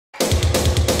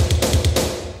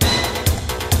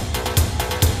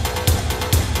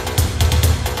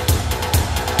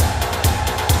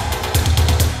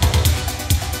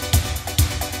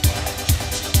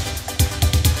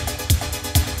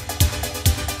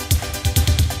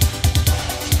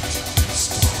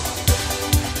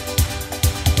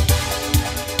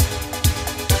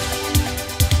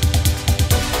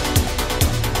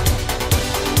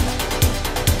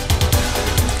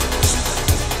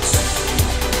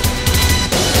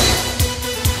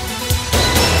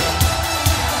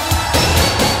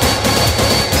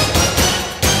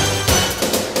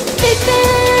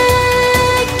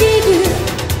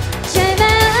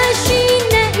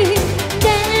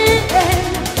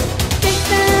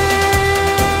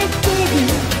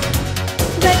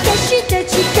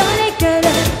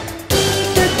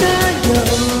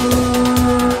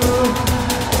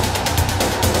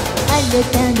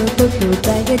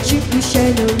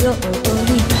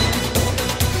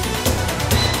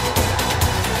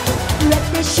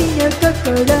私の心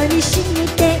に染み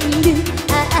ている、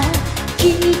ああ聞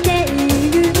いてい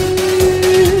る。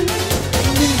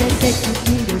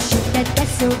紫色した黄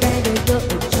昏の沖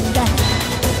は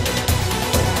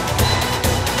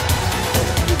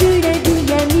グラビ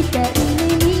アみたい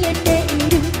に見えてい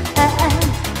る、ああ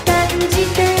感じ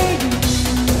てる。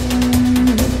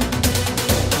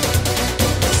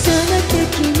その時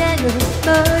なの、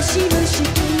もしもし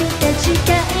君たち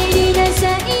帰りなさ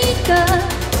いと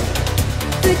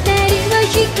二人を引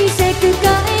き裂く声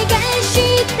がし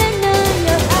たのよ。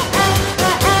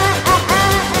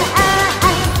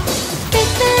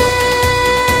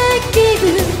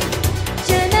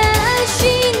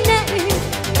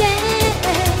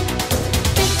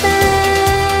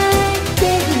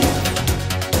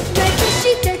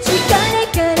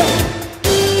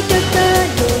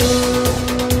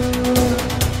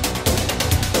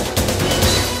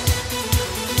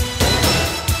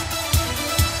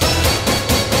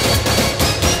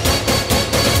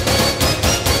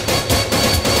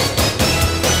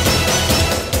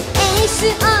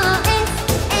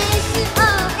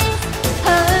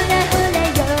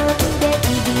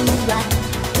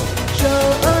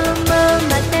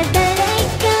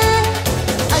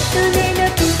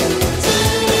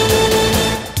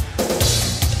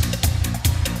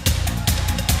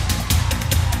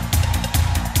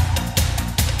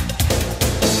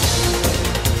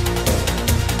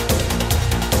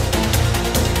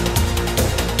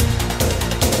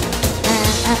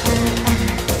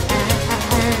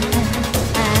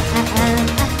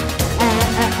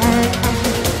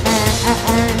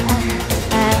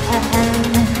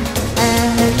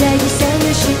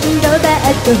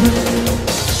こ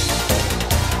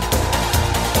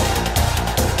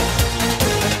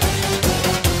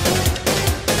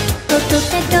こ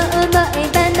かと思え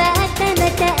ばまたま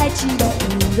たあちら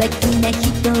浮気な人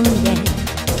ね。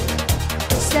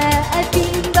さあ貧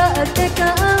乏男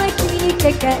は君に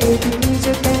抱える女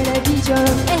から美女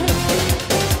へ。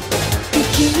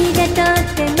君がとっ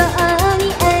てもお似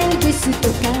合いですと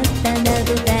刀を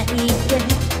抱いて、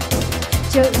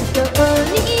ちょっとお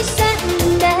兄さん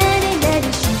誰なる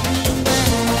し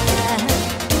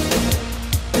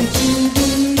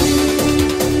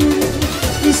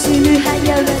盗む早業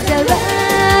は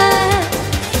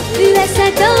噂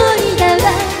通りだわ。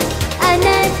あな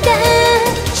た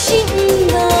真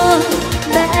の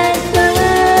バッド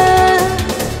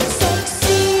セクシ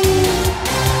ー、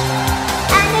あ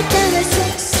なたはセ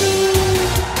クシー。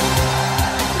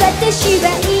私は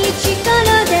イチコロ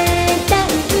でダン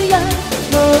スよ。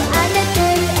もうあなた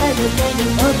に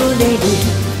溺れる。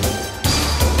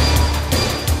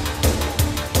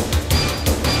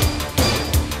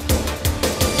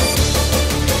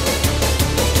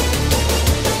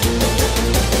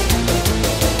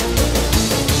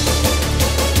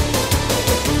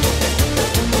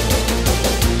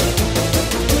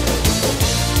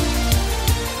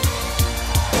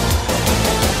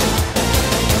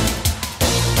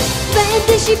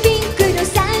私ピンクの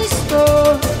サウスポー、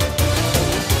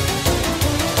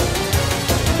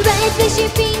私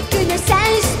ピンクのサウ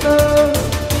スポー。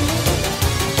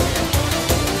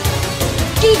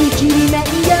キリキリない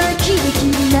よ、キリキ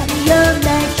リないよ。魔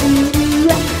球は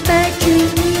魔球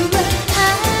はあ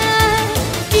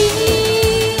り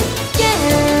や。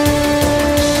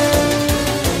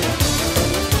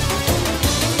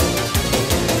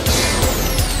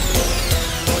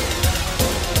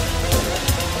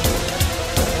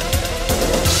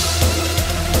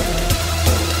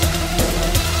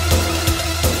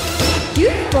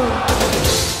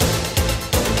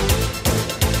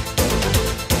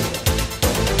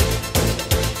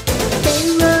手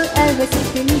を合わせ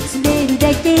て見つめるだ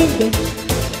けで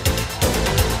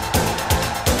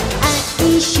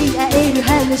愛し合える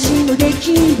話もで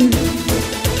きる。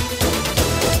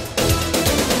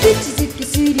口づけす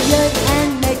るより甘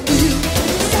く、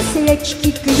ささやき聞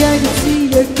くより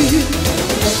強く、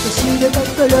私の心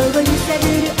を揺さぶ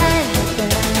るあな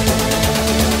た。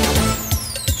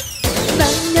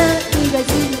言わず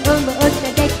に思った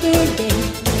だけで、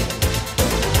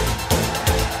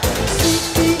す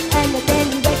ぐあなたに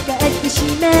分かってし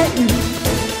まう。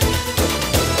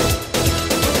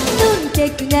飲みた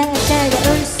くなったら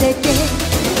お酒、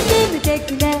眠たく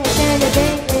なったらベ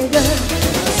ロ、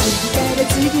次から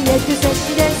次へと差し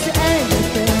出すあな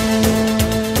た。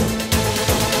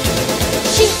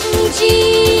信じ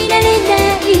られな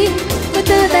いこと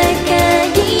ばか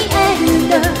りある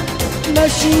の。も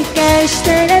しかした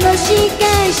らもしか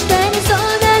したらそう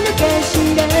なのかし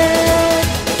ら。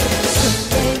そ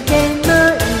れでも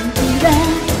いいわ、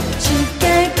近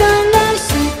頃少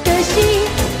し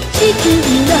地球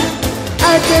の男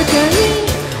に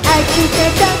きた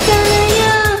ところよ。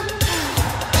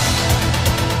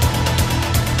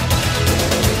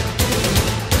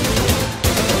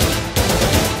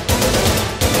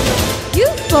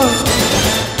UFO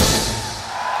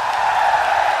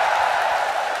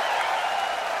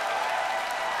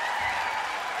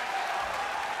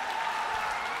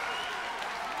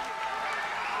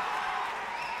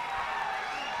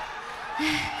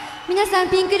皆さん、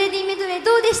ピンクレディーメドレー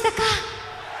どうでしたか？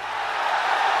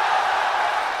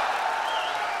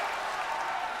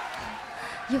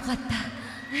よかった。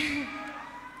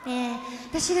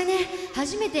私がね、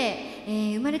初めて、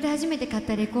生まれて初めて買っ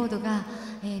たレコードが、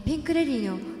ピンクレディー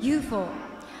の UFO、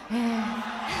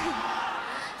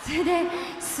それで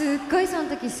すっごいその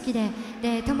時好きで、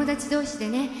友達同士で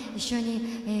ね一緒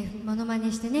に、モノマ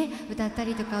ネしてね歌った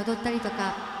りとか踊ったりと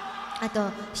か、あ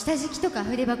と下敷きとか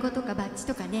筆箱とかバッジ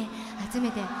とかね集め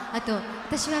て、あと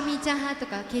私はみーちゃん派と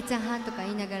かけいちゃん派とか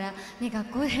言いながら、ね、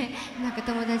学校でなんか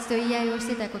友達と言い合いをし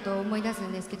てたことを思い出す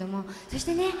んですけども、そし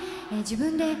てね、自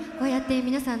分でこうやって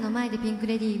皆さんの前でピンク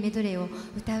レディーメドレーを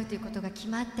歌うということが決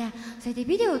まって、それで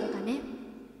ビデオとかね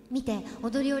見て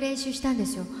踊りを練習したんで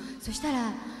すよ。そした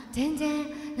ら全然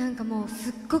なんかもうす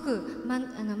っごく、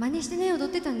真似してね踊っ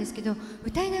てたんですけど、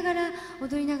歌いながら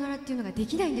踊りながらっていうのがで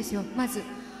きないんですよ、まず。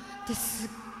ですっ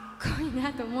ごい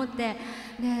なと思って、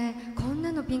でこん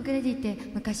なのピンクレディーっ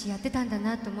て昔やってたんだ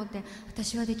なと思って、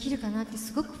私はできるかなって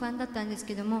すごく不安だったんです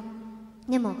けども、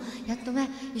でもやっとね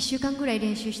1週間ぐらい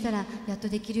練習したらやっと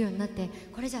できるようになって、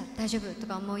これじゃ大丈夫と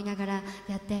か思いながら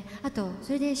やって、あと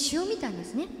それで詩を見たんで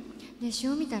すね。で詩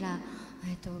を見たら、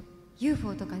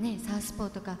UFO とかねサウスポー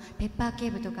とかペッパー警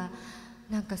部とか、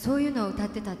なんかそういうのを歌っ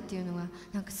てたっていうのが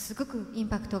なんかすごくイン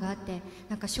パクトがあって、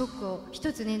なんかショックを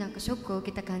一つね、なんかショックを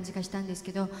受けた感じがしたんです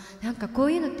けど、なんかこ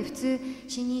ういうのって普通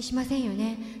詩にしませんよ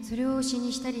ね。それを詩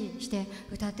にしたりして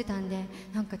歌ってたんで、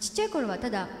なんかちっちゃい頃はた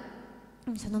だ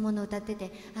そのものを歌って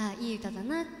て、ああいい歌だ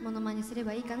な、モノマネすれ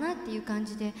ばいいかなっていう感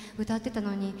じで歌ってた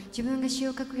のに、自分が詩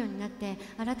を書くようになって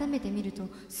改めて見ると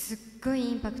すっごい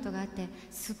インパクトがあって、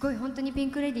すっごい本当にピ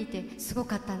ンクレディーってすご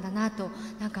かったんだなと、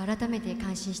なんか改めて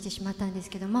感心してしまったんです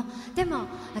けども、でも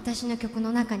私の曲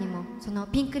の中にもその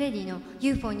ピンクレディーの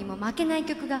UFO にも負けない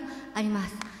曲がありま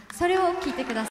す。それを聴いてください。